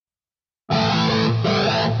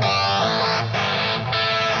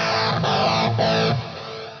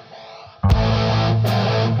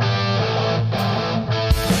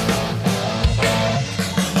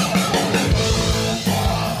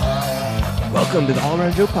Welcome to the All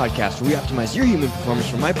Around Joe podcast, where we optimize your human performance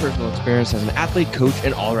from my personal experience as an athlete, coach,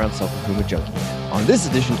 and all-around self-improvement junkie. On this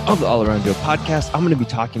edition of the All Around Joe podcast, I'm going to be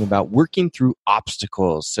talking about working through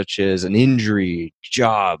obstacles such as an injury,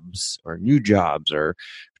 jobs, or new jobs, or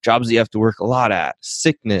jobs that you have to work a lot at,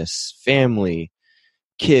 sickness, family,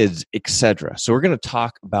 kids, etc. So we're going to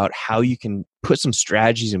talk about how you can put some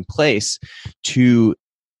strategies in place to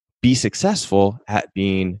be successful at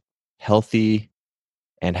being healthy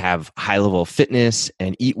and have high level of fitness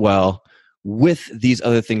and eat well with these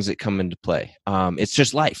other things that come into play. It's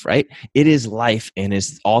just life, right? It is life, and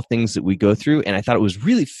it's all things that we go through. And I thought it was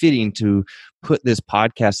really fitting to put this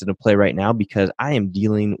podcast into play right now because I am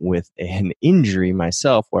dealing with an injury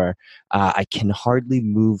myself where I can hardly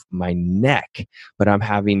move my neck, but I'm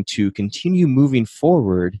having to continue moving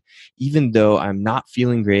forward even though I'm not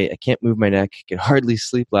feeling great. I can't move my neck. I could hardly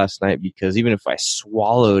sleep last night because even if I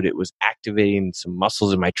swallowed, it was activating some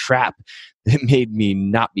muscles in my trap that made me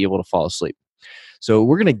not be able to fall asleep. So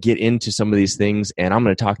we're going to get into some of these things, and I'm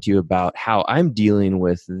going to talk to you about how I'm dealing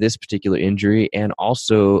with this particular injury and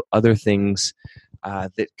also other things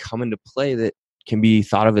that come into play that can be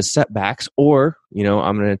thought of as setbacks, or,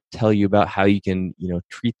 I'm going to tell you about how you can,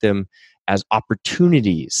 treat them as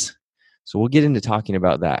opportunities. So we'll get into talking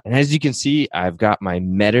about that. And as you can see, I've got my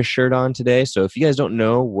Meta shirt on today. So if you guys don't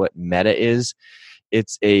know what Meta is,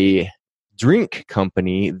 it's a drink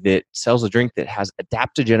company that sells a drink that has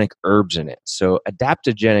adaptogenic herbs in it. So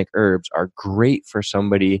adaptogenic herbs are great for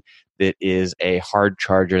somebody that is a hard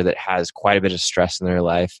charger that has quite a bit of stress in their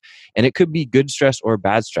life. And it could be good stress or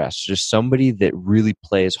bad stress, just somebody that really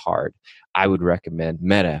plays hard. I would recommend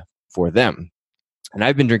Meta for them. And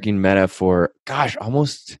I've been drinking Meta for, I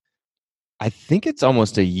think it's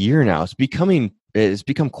almost a year now. It's become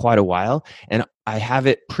quite a while, and I have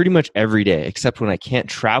it pretty much every day, except when I can't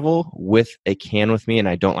travel with a can with me and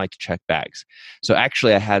I don't like to check bags. So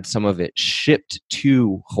actually I had some of it shipped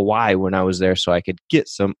to Hawaii when I was there so I could get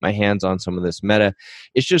my hands on some of this Meta.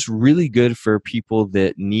 It's just really good for people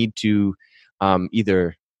that need to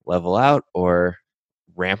either level out or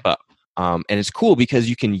ramp up. And it's cool because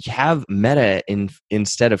you can have Meta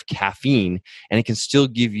instead of caffeine, and it can still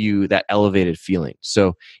give you that elevated feeling.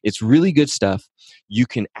 So it's really good stuff. You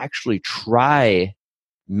can actually try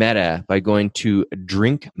Meta by going to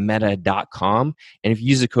drinkmeta.com. And if you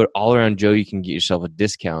use the code AllAroundJoe, you can get yourself a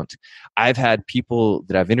discount. I've had people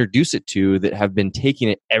that I've introduced it to that have been taking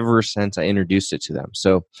it ever since I introduced it to them.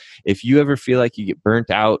 So if you ever feel like you get burnt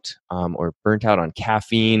out or burnt out on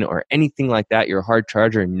caffeine or anything like that, you're a hard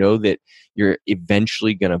charger and know that you're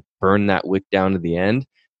eventually going to burn that wick down to the end,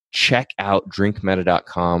 check out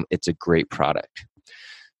drinkmeta.com. It's a great product.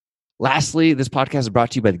 Lastly, this podcast is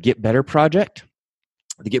brought to you by the Get Better Project.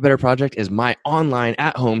 The Get Better Project is my online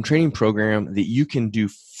at-home training program that you can do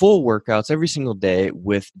full workouts every single day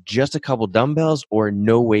with just a couple dumbbells or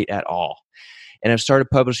no weight at all. And I've started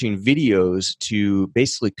publishing videos to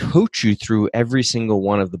basically coach you through every single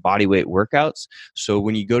one of the bodyweight workouts. So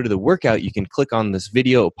when you go to the workout, you can click on this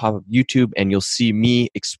video, it'll pop up YouTube, and you'll see me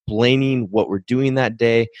explaining what we're doing that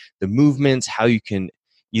day, the movements, how you can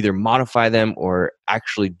either modify them or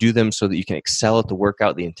actually do them so that you can excel at the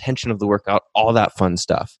workout, the intention of the workout, all that fun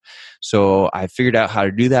stuff. So I figured out how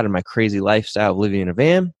to do that in my crazy lifestyle of living in a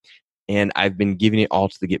van, and I've been giving it all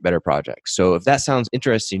to the Get Better Project. So if that sounds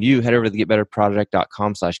interesting to you, head over to the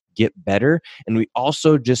getbetterproject.com/getbetter. And we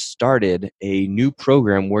also just started a new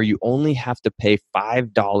program where you only have to pay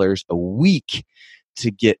 $5 a week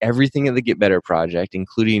to get everything at the Get Better Project,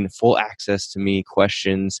 including full access to me,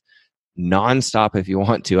 questions, nonstop if you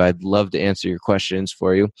want to. I'd love to answer your questions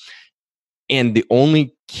for you. And the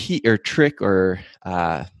only key or trick or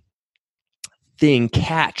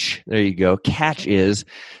catch is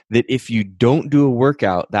that if you don't do a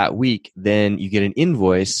workout that week, then you get an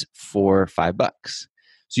invoice for $5.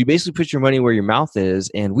 So you basically put your money where your mouth is,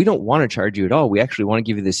 and we don't want to charge you at all. We actually want to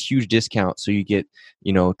give you this huge discount so you get,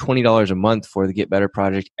 $20 a month for the Get Better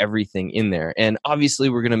Project, everything in there. And obviously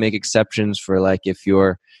we're going to make exceptions for like if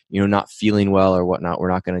you're, not feeling well or whatnot, we're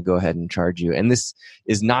not going to go ahead and charge you. And this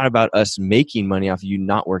is not about us making money off of you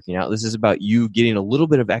not working out. This is about you getting a little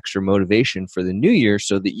bit of extra motivation for the new year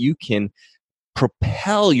so that you can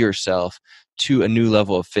propel yourself to a new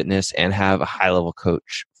level of fitness and have a high level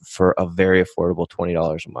coach for a very affordable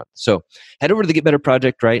 $20 a month. So head over to the Get Better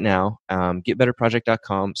Project right now,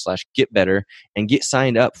 getbetterproject.com/getbetter, and get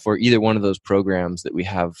signed up for either one of those programs that we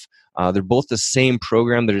have. They're both the same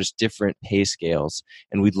program. They're just different pay scales,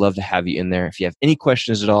 and we'd love to have you in there. If you have any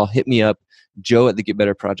questions at all, hit me up,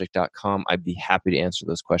 joe@thegetbetterproject.com. I'd be happy to answer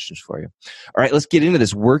those questions for you. All right, let's get into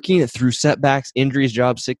this. Working through setbacks, injuries,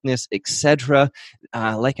 job sickness, etc.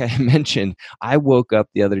 Like I mentioned, I woke up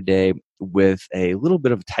the other day with a little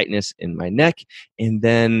bit of tightness in my neck, and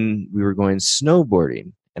then we were going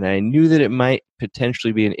snowboarding. And I knew that it might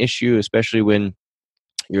potentially be an issue, especially when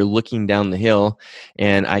you're looking down the hill,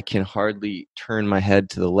 and I can hardly turn my head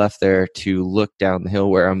to the left there to look down the hill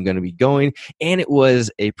where I'm going to be going. And it was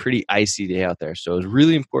a pretty icy day out there. So it's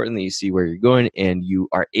really important that you see where you're going and you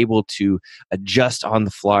are able to adjust on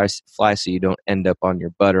the fly so you don't end up on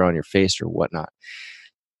your butt or on your face or whatnot.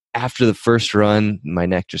 After the first run, my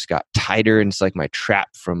neck just got tighter, and it's like my trap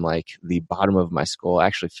from like the bottom of my skull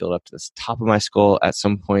actually filled up to the top of my skull at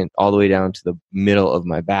some point, all the way down to the middle of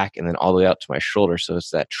my back, and then all the way out to my shoulder. So it's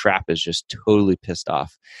that trap is just totally pissed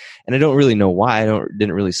off, and I don't really know why.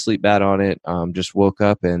 Didn't really sleep bad on it. Just woke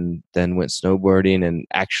up and then went snowboarding, and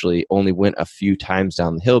actually only went a few times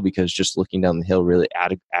down the hill because just looking down the hill really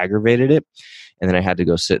aggravated it, and then I had to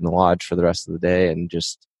go sit in the lodge for the rest of the day and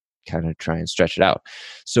just kind of try and stretch it out.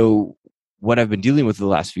 So what I've been dealing with the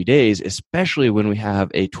last few days, especially when we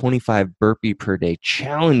have a 25 burpee per day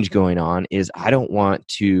challenge going on, is I don't want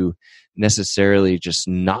to necessarily just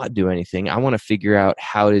not do anything. I want to figure out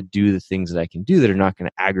how to do the things that I can do that are not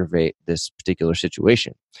going to aggravate this particular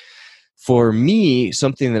situation. For me,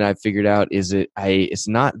 something that I've figured out is that it's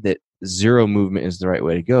not that zero movement is the right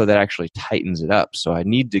way to go. That actually tightens it up. So I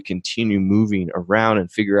need to continue moving around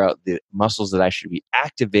and figure out the muscles that I should be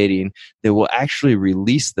activating that will actually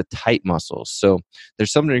release the tight muscles. So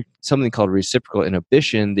there's something called reciprocal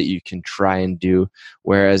inhibition that you can try and do.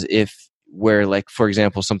 Whereas like, for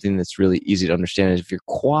example, something that's really easy to understand is if your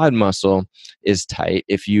quad muscle is tight,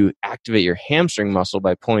 if you activate your hamstring muscle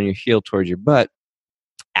by pulling your heel towards your butt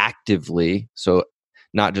actively, so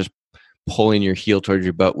not just pulling your heel towards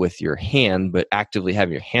your butt with your hand, but actively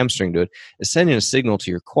having your hamstring do it, is sending a signal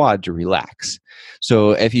to your quad to relax.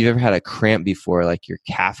 So if you've ever had a cramp before, like your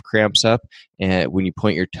calf cramps up, and when you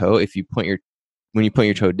point your toe, when you point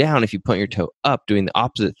your toe down, if you point your toe up doing the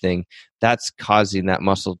opposite thing, that's causing that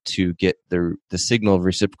muscle to get the signal of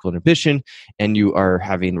reciprocal inhibition, and you are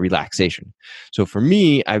having relaxation. So for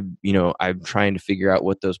me, I'm trying to figure out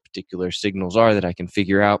what those particular signals are that I can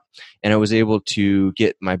figure out. And I was able to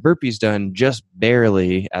get my burpees done just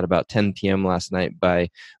barely at about 10 p.m. last night by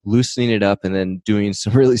loosening it up and then doing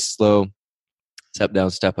some really slow step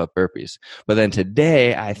down, step up burpees. But then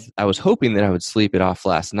today, I was hoping that I would sleep it off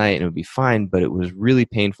last night and it would be fine, but it was really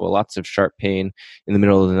painful. Lots of sharp pain in the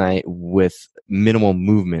middle of the night with minimal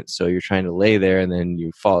movement. So you're trying to lay there and then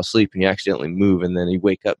you fall asleep and you accidentally move and then you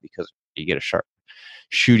wake up because you get a sharp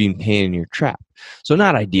shooting pain in your trap. So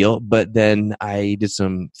not ideal, but then I did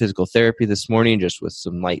some physical therapy this morning just with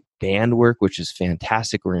some light band work, which is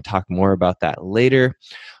fantastic. We're going to talk more about that later.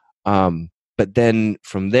 But then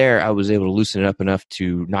from there, I was able to loosen it up enough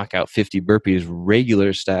to knock out 50 burpees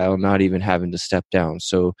regular style, not even having to step down.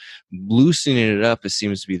 So loosening it up, it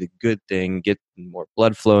seems to be the good thing, get more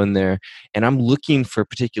blood flow in there. And I'm looking for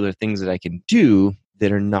particular things that I can do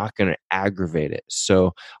that are not going to aggravate it.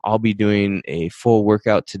 So I'll be doing a full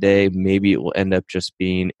workout today. Maybe it will end up just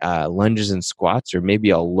being lunges and squats, or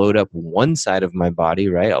maybe I'll load up one side of my body,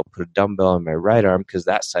 right? I'll put a dumbbell on my right arm because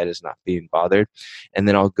that side is not being bothered. And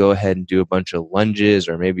then I'll go ahead and do a bunch of lunges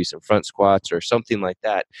or maybe some front squats or something like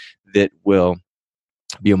that that will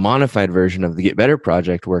be a modified version of the Get Better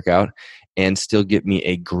Project workout and still get me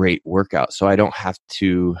a great workout. So I don't have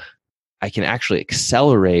to... I can actually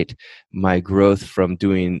accelerate my growth from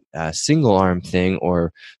doing a single arm thing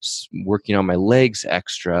or working on my legs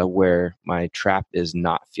extra where my trap is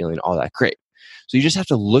not feeling all that great. So you just have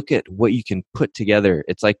to look at what you can put together.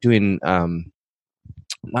 It's like doing not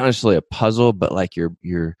necessarily a puzzle, but like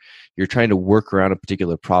you're trying to work around a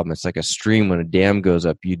particular problem. It's like a stream when a dam goes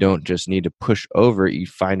up. You don't just need to push over it. You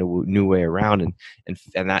find a new way around, and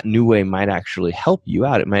that new way might actually help you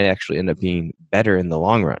out. It might actually end up being better in the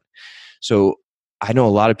long run. So I know a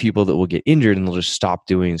lot of people that will get injured and they'll just stop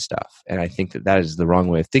doing stuff. And I think that is the wrong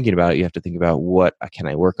way of thinking about it. You have to think about what can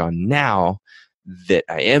I work on now that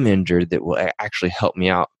I am injured that will actually help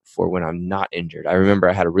me out for when I'm not injured. I remember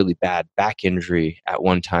I had a really bad back injury at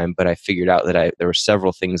one time, but I figured out that there were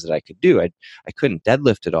several things that I could do. I couldn't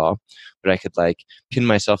deadlift at all, but I could like pin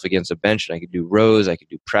myself against a bench and I could do rows, I could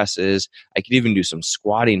do presses, I could even do some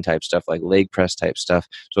squatting type stuff, like leg press type stuff.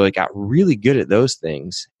 So I got really good at those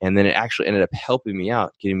things. And then it actually ended up helping me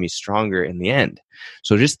out, getting me stronger in the end.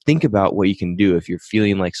 So just think about what you can do if you're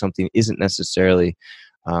feeling like something isn't necessarily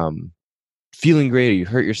feeling great or you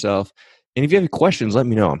hurt yourself. And if you have any questions, let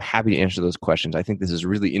me know. I'm happy to answer those questions. I think this is a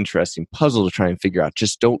really interesting puzzle to try and figure out.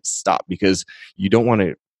 Just don't stop, because you don't want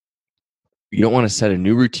to set a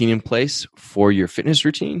new routine in place for your fitness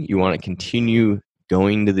routine. You want to continue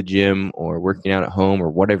going to the gym or working out at home or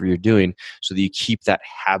whatever you're doing, so that you keep that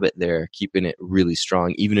habit there, keeping it really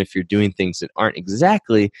strong, even if you're doing things that aren't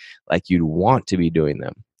exactly like you'd want to be doing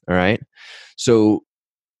them. All right. So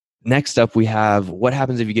next up, we have what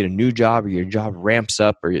happens if you get a new job or your job ramps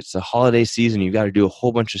up or it's the holiday season. You got to do a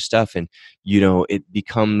whole bunch of stuff, and it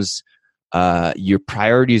becomes your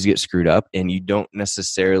priorities get screwed up, and you don't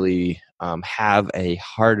necessarily have a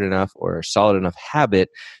hard enough or solid enough habit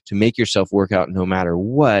to make yourself work out no matter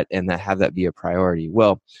what, and have that be a priority.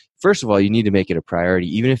 Well, first of all, you need to make it a priority,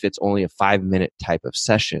 even if it's only a 5-minute type of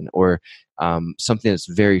session or something that's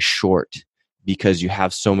very short, because you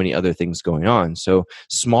have so many other things going on. So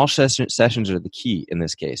small sessions are the key in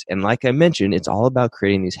this case. And like I mentioned, it's all about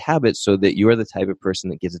creating these habits so that you are the type of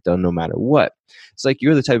person that gets it done no matter what. It's like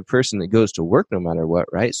you're the type of person that goes to work no matter what,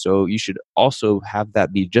 right? So you should also have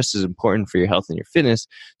that be just as important for your health and your fitness,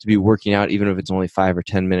 to be working out, even if it's only 5 or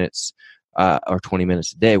 10 minutes or 20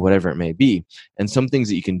 minutes a day, whatever it may be. And some things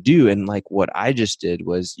that you can do, and like what I just did,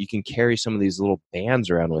 was you can carry some of these little bands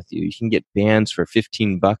around with you. You can get bands for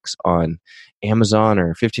 $15 on Amazon,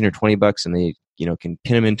 or 15 or $20, and they can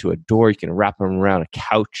pin them into a door. You can wrap them around a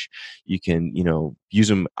couch. You can use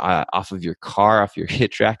them off of your car, off your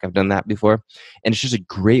hitch rack. I've done that before, and it's just a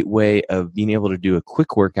great way of being able to do a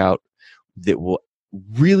quick workout that will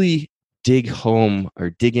really dig home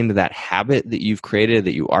or dig into that habit that you've created,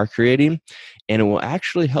 that you are creating, and it will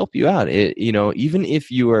actually help you out. Even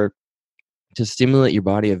if you are to stimulate your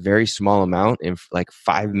body a very small amount in like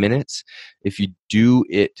 5 minutes, if you do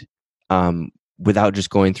it without just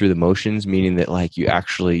going through the motions, meaning that like you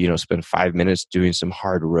actually spend 5 minutes doing some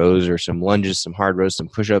hard rows or some lunges, some hard rows, some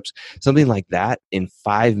push-ups, something like that, in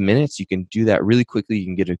 5 minutes you can do that really quickly. You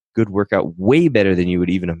can get a good workout, way better than you would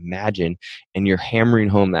even imagine, and you're hammering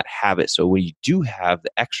home that habit. So when you do have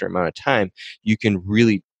the extra amount of time, you can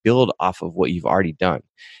really build off of what you've already done.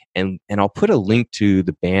 And I'll put a link to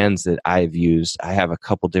the bands that I've used. I have a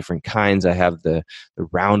couple different kinds. I have the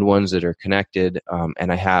round ones that are connected,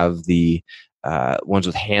 and I have the ones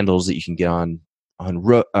with handles that you can get on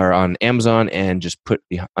Amazon and just put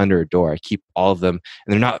under a door. I keep all of them,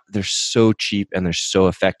 and they're so cheap and they're so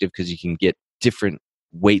effective because you can get different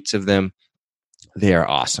weights of them. They are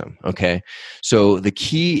awesome. Okay. So the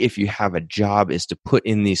key, if you have a job, is to put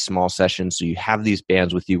in these small sessions. So you have these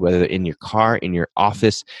bands with you, whether in your car, in your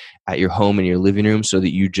office, at your home, in your living room, so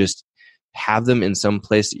that you just have them in some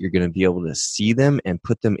place that you're going to be able to see them and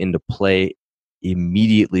put them into play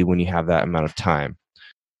immediately when you have that amount of time.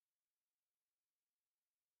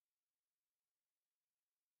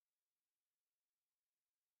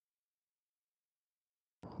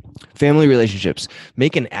 Family relationships.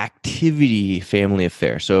 Make an activity family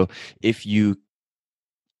affair. So if you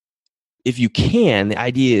can, the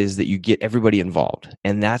idea is that you get everybody involved,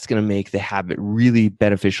 and that's going to make the habit really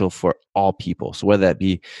beneficial for all people. So whether that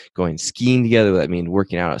be going skiing together, whether that means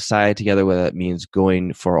working out outside together, whether that means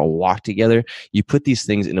going for a walk together, you put these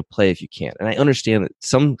things into play if you can. And I understand that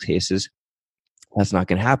some cases that's not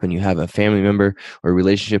going to happen. You have a family member or a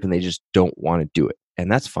relationship and they just don't want to do it. And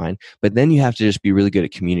that's fine. But then you have to just be really good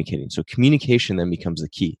at communicating. So communication then becomes the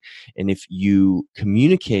key. And if you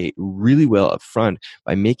communicate really well up front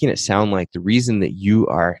by making it sound like the reason that you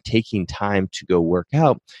are taking time to go work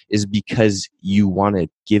out is because you want to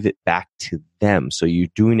give it back to them. So you're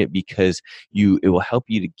doing it because it will help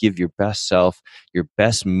you to give your best self, your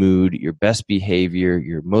best mood, your best behavior,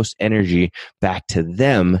 your most energy back to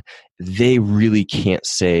them. They really can't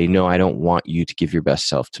say, no, I don't want you to give your best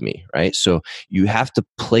self to me, right? So you have to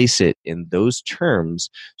place it in those terms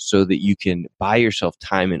so that you can buy yourself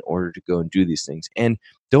time in order to go and do these things. And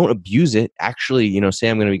don't abuse it. Actually, say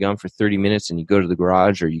I'm going to be gone for 30 minutes and you go to the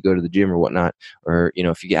garage or you go to the gym or whatnot, or,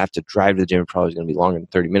 if you have to drive to the gym, it probably is going to be longer than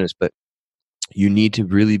 30 minutes, but You need to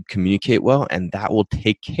really communicate well, and that will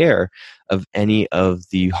take care of any of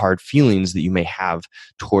the hard feelings that you may have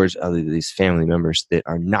towards other of these family members that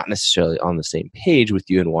are not necessarily on the same page with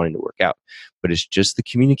you and wanting to work out. But it's just the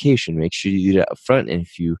communication. Make sure you do that up front. And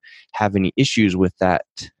if you have any issues with that,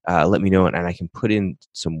 let me know, and I can put in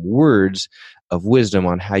some words of wisdom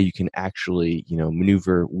on how you can actually,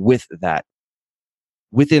 maneuver with that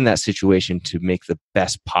within that situation to make the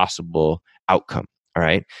best possible outcome. All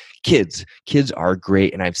right. Kids are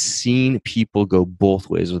great. And I've seen people go both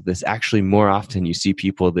ways with this. Actually, more often you see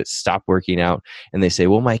people that stop working out and they say,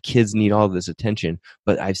 well, my kids need all this attention.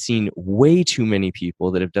 But I've seen way too many people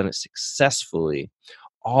that have done it successfully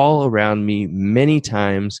all around me many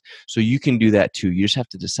times. So you can do that too. You just have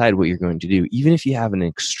to decide what you're going to do. Even if you have an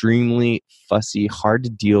extremely fussy, hard to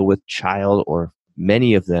deal with child, or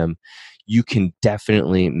many of them, you can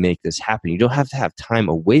definitely make this happen. You don't have to have time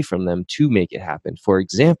away from them to make it happen. For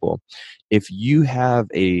example, if you have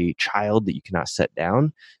a child that you cannot set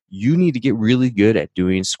down, you need to get really good at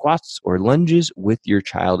doing squats or lunges with your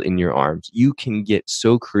child in your arms. You can get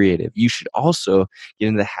so creative. You should also get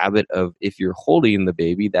in the habit of, if you're holding the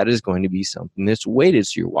baby, that is going to be something that's weighted.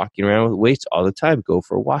 So you're walking around with weights all the time. Go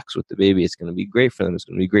for walks with the baby. It's going to be great for them. It's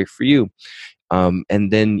going to be great for you.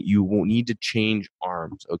 And then you won't need to change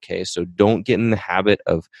arms. Okay. So don't get in the habit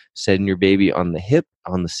of setting your baby on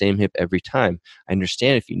the same hip every time. I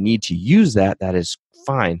understand if you need to use that, that is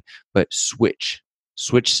fine, but switch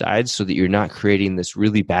sides so that you're not creating this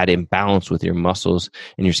really bad imbalance with your muscles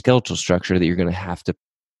and your skeletal structure that you're going to have to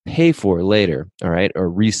pay for later. All right. Or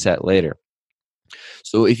reset later.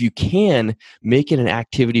 So if you can, make it an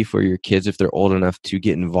activity for your kids if they're old enough to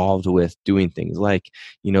get involved with doing things like,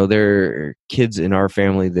 there are kids in our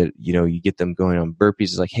family that, you get them going on burpees.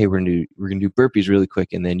 It's like, hey, we're gonna do burpees really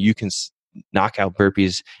quick, and then you can knock out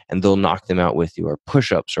burpees and they'll knock them out with you, or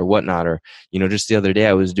push-ups or whatnot. Or, just the other day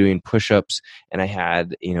I was doing push-ups and I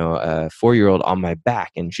had, a 4-year-old on my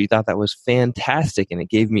back, and she thought that was fantastic. And it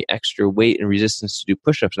gave me extra weight and resistance to do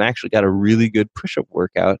push-ups. And I actually got a really good push-up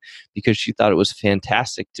workout because she thought it was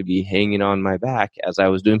fantastic to be hanging on my back as I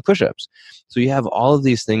was doing push-ups. So you have all of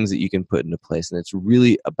these things that you can put into place, and it's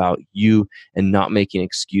really about you and not making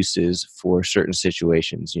excuses for certain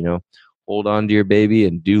situations. Hold on to your baby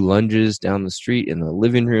and do lunges down the street, in the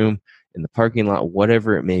living room, in the parking lot,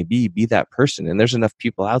 whatever it may be that person. And there's enough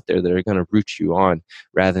people out there that are going to root you on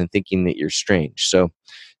rather than thinking that you're strange. So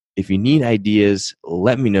if you need ideas,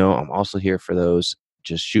 let me know. I'm also here for those.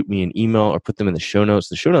 Just shoot me an email or put them in the show notes.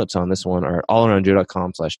 The show notes on this one are at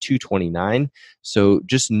allaroundjoe.com/229. So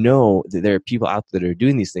just know that there are people out there that are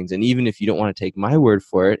doing these things. And even if you don't want to take my word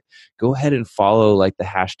for it, go ahead and follow like the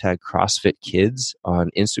hashtag CrossFit Kids on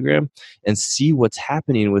Instagram and see what's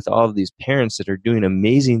happening with all of these parents that are doing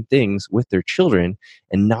amazing things with their children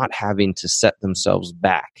and not having to set themselves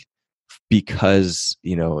back because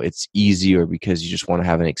it's easy, or because you just want to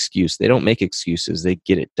have an excuse. They don't make excuses, they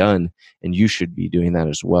get it done, and you should be doing that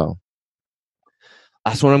as well.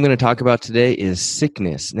 Last one I'm going to talk about today is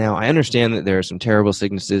sickness. Now, I understand that there are some terrible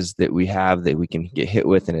sicknesses that we have that we can get hit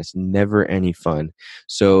with, and it's never any fun.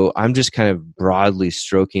 So I'm just kind of broadly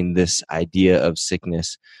stroking this idea of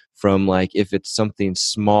sickness from, like, if it's something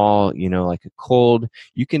small, like a cold,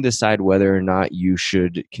 you can decide whether or not you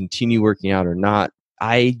should continue working out or not.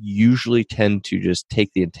 I usually tend to just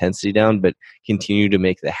take the intensity down, but continue to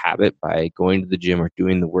make the habit by going to the gym or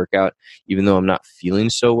doing the workout, even though I'm not feeling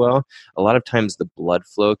so well. A lot of times the blood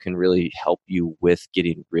flow can really help you with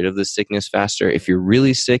getting rid of the sickness faster. If you're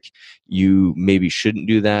really sick, you maybe shouldn't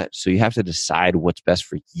do that. So you have to decide what's best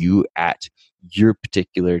for you at your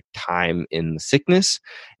particular time in the sickness,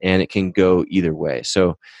 and it can go either way.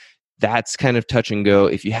 So that's kind of touch and go.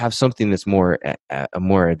 If you have something that's a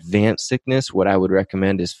more advanced sickness, what I would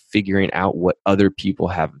recommend is figuring out what other people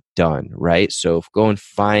have done, right? So go and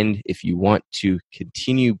find, if you want to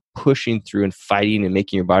continue pushing through and fighting and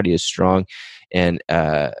making your body as strong and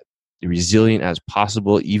resilient as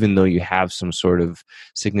possible, even though you have some sort of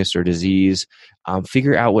sickness or disease,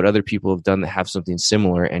 figure out what other people have done that have something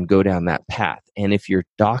similar and go down that path. And if your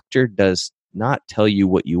doctor does not tell you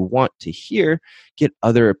what you want to hear, get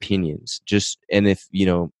other opinions. And if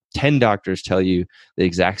 10 doctors tell you the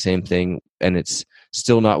exact same thing and it's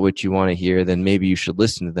still not what you want to hear, then maybe you should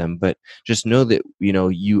listen to them. But just know that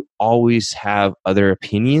you always have other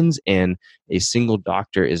opinions, and a single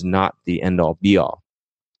doctor is not the end all be all.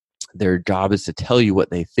 Their job is to tell you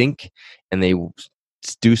what they think, and they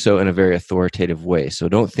do so in a very authoritative way. So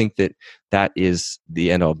don't think that that is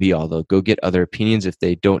the end all be all, though. Go get other opinions if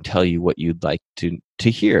they don't tell you what you'd like to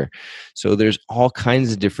hear. So there's all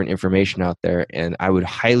kinds of different information out there, and I would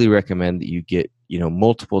highly recommend that you get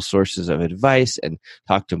multiple sources of advice and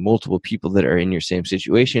talk to multiple people that are in your same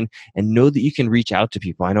situation, and know that you can reach out to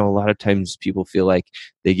people. I know a lot of times people feel like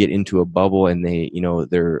they get into a bubble and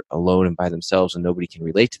they're alone and by themselves and nobody can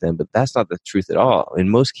relate to them, but that's not the truth at all. In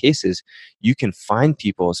most cases, you can find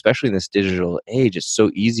people, especially in this digital age. It's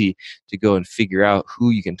so easy to go and figure out who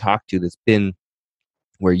you can talk to that's been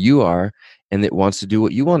where you are and that wants to do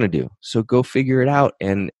what you want to do. So go figure it out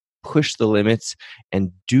and push the limits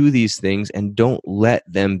and do these things, and don't let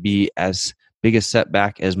them be as big a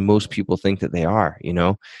setback as most people think that they are.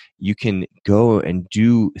 You can go and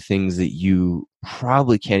do things that you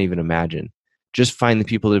probably can't even imagine. Just find the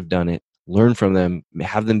people that have done it, learn from them,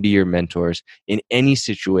 have them be your mentors in any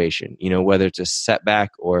situation, whether it's a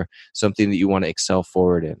setback or something that you want to excel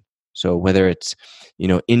forward in. So whether it's,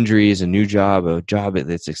 injuries, a new job, a job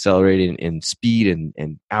that's accelerating in speed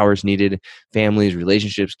and hours needed, families,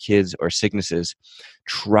 relationships, kids, or sicknesses,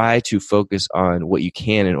 try to focus on what you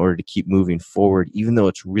can in order to keep moving forward, even though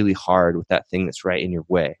it's really hard with that thing that's right in your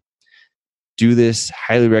way. Do this,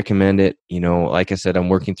 highly recommend it. Like I said, I'm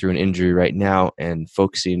working through an injury right now and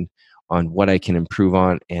focusing on what I can improve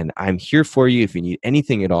on. And I'm here for you. If you need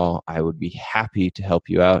anything at all, I would be happy to help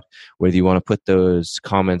you out. Whether you want to put those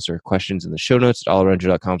comments or questions in the show notes at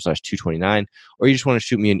allaroundjoe.com/229, or you just want to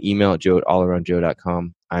shoot me an email at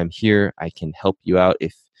joe@allaroundjoe.com. I'm here. I can help you out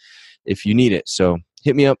if you need it. So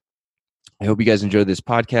hit me up. I hope you guys enjoyed this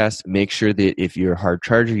podcast. Make sure that if you're a hard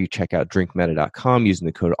charger, you check out drinkmeta.com using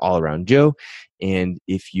the code allaroundjoe. And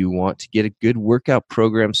if you want to get a good workout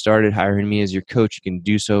program started, hiring me as your coach, you can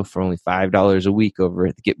do so for only $5 a week over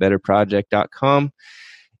at thegetbetterproject.com.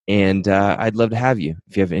 And I'd love to have you.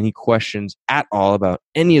 If you have any questions at all about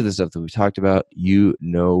any of the stuff that we talked about, you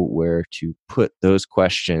know where to put those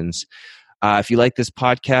questions. If you like this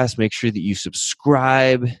podcast, make sure that you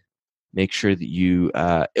subscribe. Make sure that you,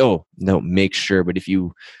 but if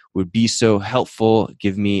you would be so helpful,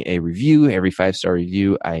 give me a review. Every 5-star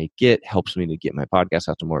review I get helps me to get my podcast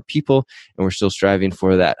out to more people. And we're still striving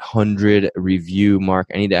for that 100 review mark.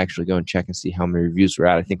 I need to actually go and check and see how many reviews we're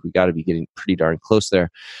at. I think we got to be getting pretty darn close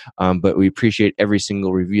there. But we appreciate every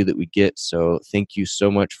single review that we get. So thank you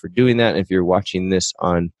so much for doing that. And if you're watching this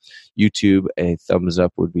on YouTube, a thumbs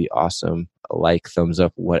up would be awesome. A like, thumbs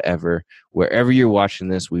up, whatever. Wherever you're watching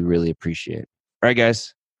this, we really appreciate it. All right,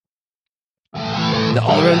 guys. The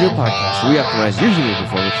All Around Joe podcast, where we optimize your human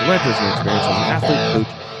performance from my personal experience as an athlete,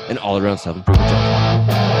 coach, and all-around self-improvement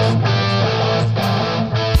junkie.